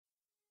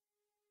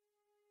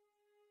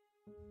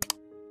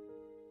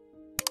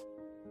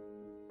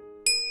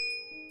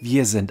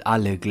Wir sind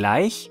alle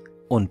gleich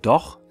und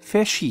doch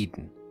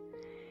verschieden.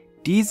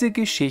 Diese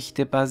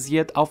Geschichte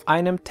basiert auf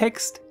einem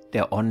Text,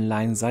 der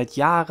online seit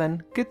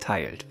Jahren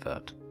geteilt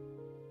wird.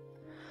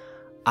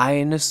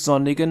 Eines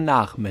sonnigen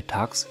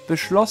Nachmittags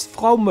beschloss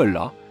Frau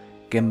Müller,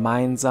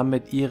 gemeinsam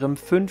mit ihrem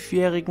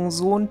 5-jährigen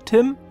Sohn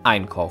Tim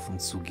einkaufen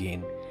zu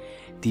gehen.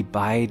 Die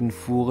beiden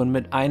fuhren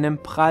mit einem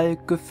prall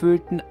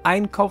gefüllten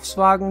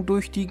Einkaufswagen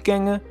durch die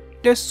Gänge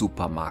des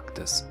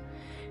Supermarktes.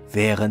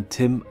 Während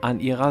Tim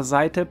an ihrer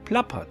Seite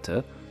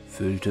plapperte,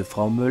 füllte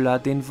Frau Müller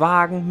den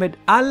Wagen mit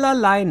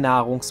allerlei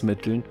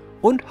Nahrungsmitteln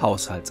und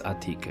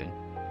Haushaltsartikeln.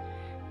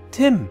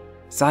 »Tim,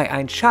 sei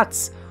ein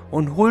Schatz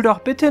und hol doch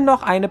bitte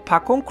noch eine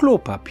Packung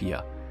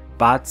Klopapier«,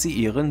 bat sie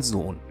ihren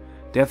Sohn,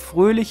 der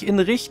fröhlich in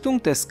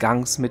Richtung des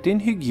Gangs mit den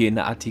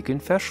Hygieneartikeln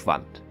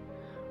verschwand.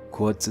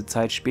 Kurze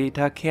Zeit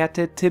später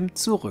kehrte Tim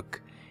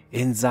zurück,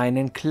 in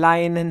seinen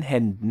kleinen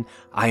Händen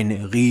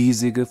eine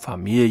riesige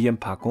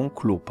Familienpackung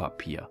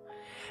Klopapier.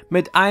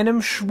 Mit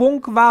einem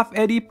Schwung warf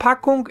er die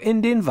Packung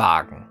in den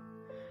Wagen.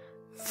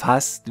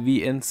 Fast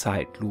wie in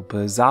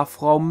Zeitlupe sah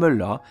Frau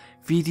Müller,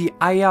 wie die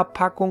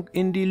Eierpackung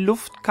in die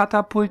Luft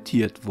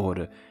katapultiert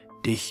wurde,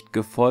 dicht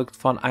gefolgt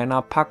von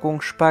einer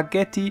Packung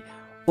Spaghetti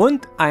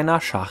und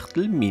einer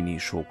Schachtel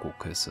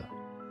Mini-Schokoküsse.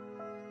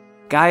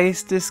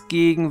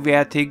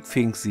 Geistesgegenwärtig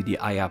fing sie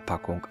die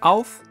Eierpackung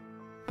auf,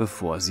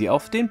 bevor sie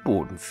auf den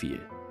Boden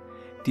fiel.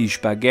 Die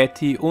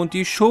Spaghetti und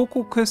die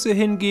Schokoküsse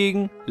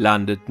hingegen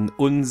landeten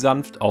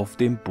unsanft auf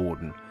dem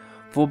Boden,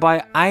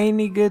 wobei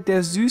einige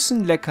der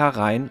süßen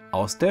Leckereien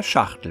aus der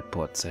Schachtel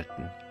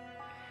purzelten.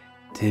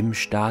 Tim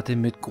starrte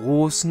mit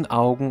großen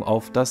Augen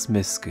auf das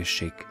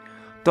Missgeschick,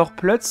 doch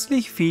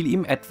plötzlich fiel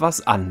ihm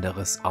etwas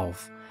anderes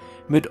auf.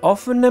 Mit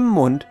offenem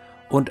Mund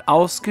und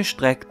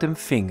ausgestrecktem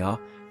Finger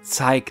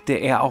zeigte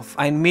er auf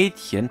ein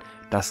Mädchen,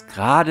 das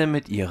gerade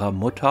mit ihrer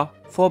Mutter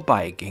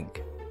vorbeiging.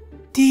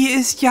 »Die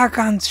ist ja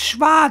ganz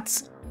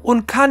schwarz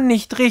und kann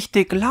nicht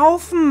richtig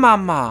laufen,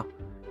 Mama«,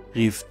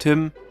 rief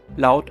Tim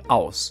laut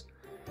aus.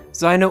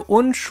 Seine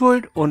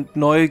Unschuld und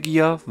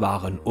Neugier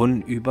waren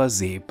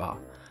unübersehbar,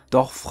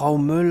 doch Frau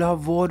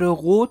Müller wurde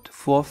rot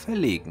vor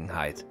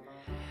Verlegenheit.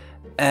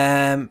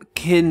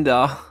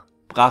 Kinder«,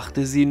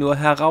 brachte sie nur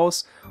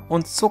heraus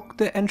und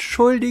zuckte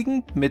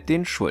entschuldigend mit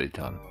den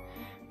Schultern.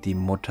 Die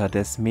Mutter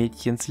des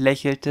Mädchens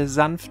lächelte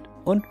sanft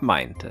und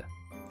meinte,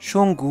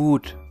 »Schon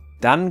gut«,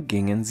 dann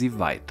gingen sie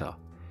weiter.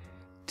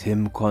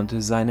 Tim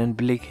konnte seinen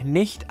Blick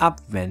nicht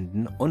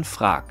abwenden und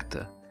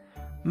fragte,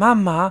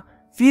 »Mama,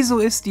 wieso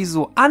ist die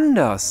so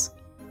anders?«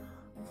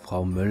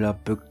 Frau Müller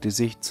bückte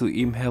sich zu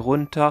ihm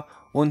herunter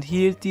und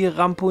hielt die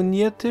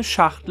ramponierte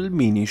Schachtel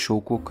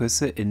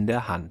Mini-Schokoküsse in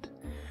der Hand.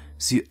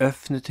 Sie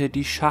öffnete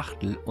die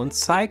Schachtel und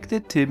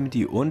zeigte Tim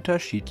die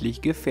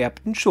unterschiedlich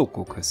gefärbten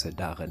Schokoküsse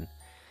darin.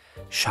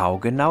 »Schau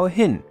genau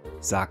hin«,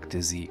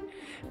 sagte sie.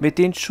 »Mit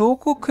den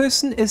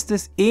Schokoküssen ist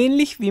es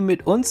ähnlich wie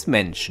mit uns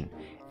Menschen.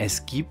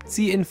 Es gibt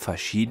sie in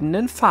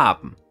verschiedenen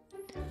Farben.«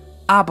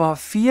 »Aber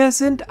 4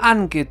 sind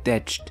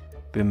angedetscht«,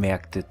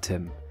 bemerkte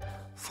Tim.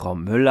 Frau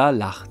Müller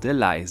lachte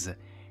leise.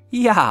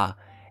 »Ja,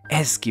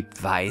 es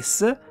gibt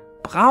weiße,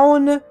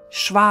 braune,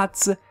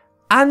 schwarze,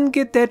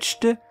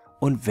 angedetschte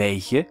und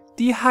welche,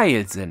 die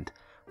heil sind.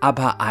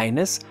 Aber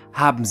eines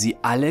haben sie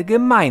alle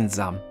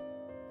gemeinsam.«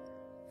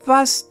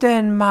 »Was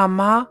denn,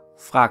 Mama?«,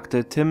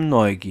 fragte Tim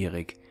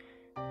neugierig.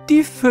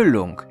 »Die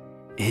Füllung.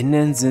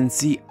 Innen sind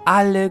sie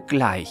alle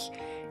gleich,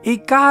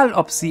 egal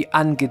ob sie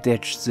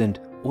angedetscht sind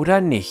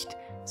oder nicht.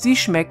 Sie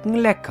schmecken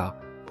lecker.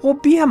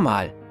 Probier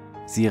mal.«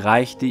 Sie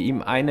reichte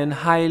ihm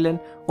einen heilen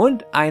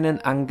und einen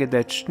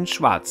angedetschten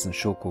schwarzen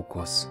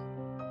Schokokuss.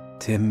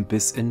 Tim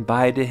biss in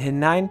beide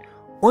hinein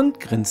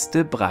und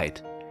grinste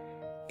breit.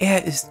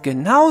 »Er ist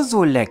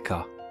genauso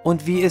lecker.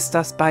 Und wie ist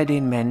das bei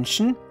den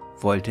Menschen?«,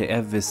 wollte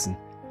er wissen.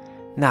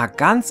 »Na,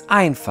 ganz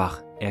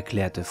einfach«,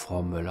 erklärte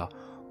Frau Müller.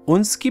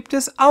 »Uns gibt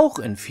es auch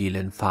in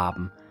vielen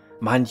Farben.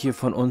 Manche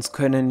von uns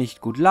können nicht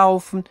gut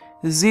laufen,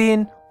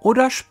 sehen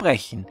oder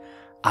sprechen,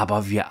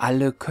 aber wir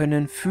alle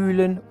können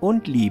fühlen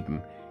und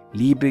lieben,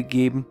 Liebe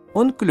geben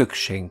und Glück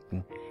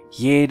schenken,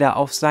 jeder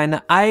auf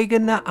seine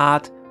eigene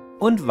Art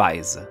und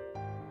Weise.«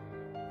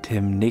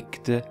 Tim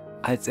nickte,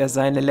 als er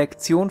seine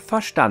Lektion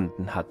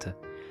verstanden hatte.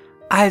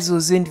 »Also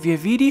sind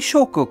wir wie die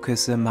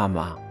Schokoküsse,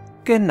 Mama.«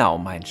 »Genau,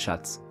 mein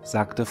Schatz«,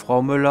 sagte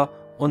Frau Müller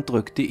und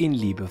drückte ihn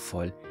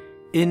liebevoll.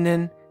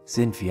 »Innen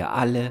sind wir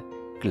alle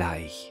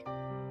gleich.«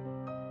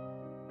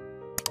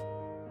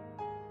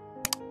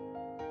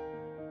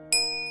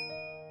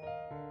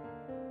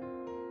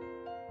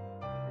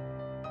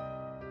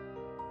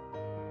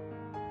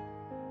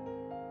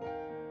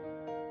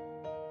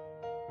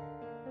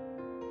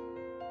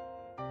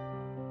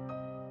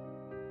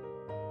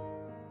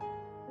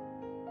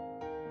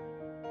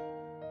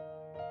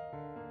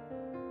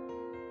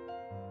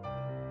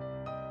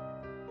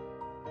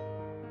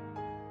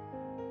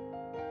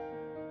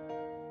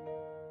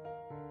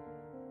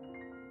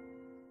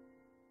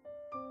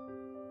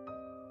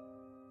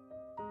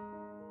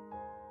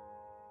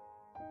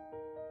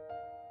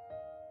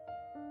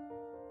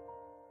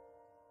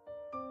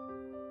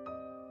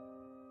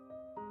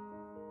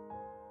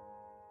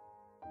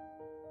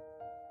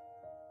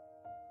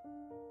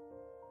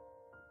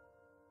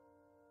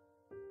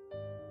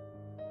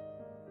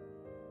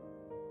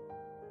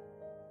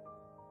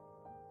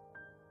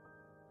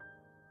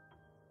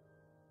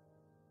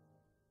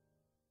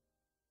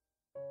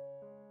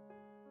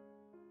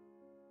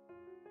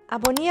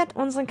 Abonniert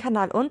unseren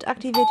Kanal und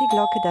aktiviert die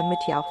Glocke, damit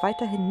ihr auch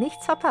weiterhin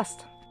nichts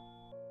verpasst.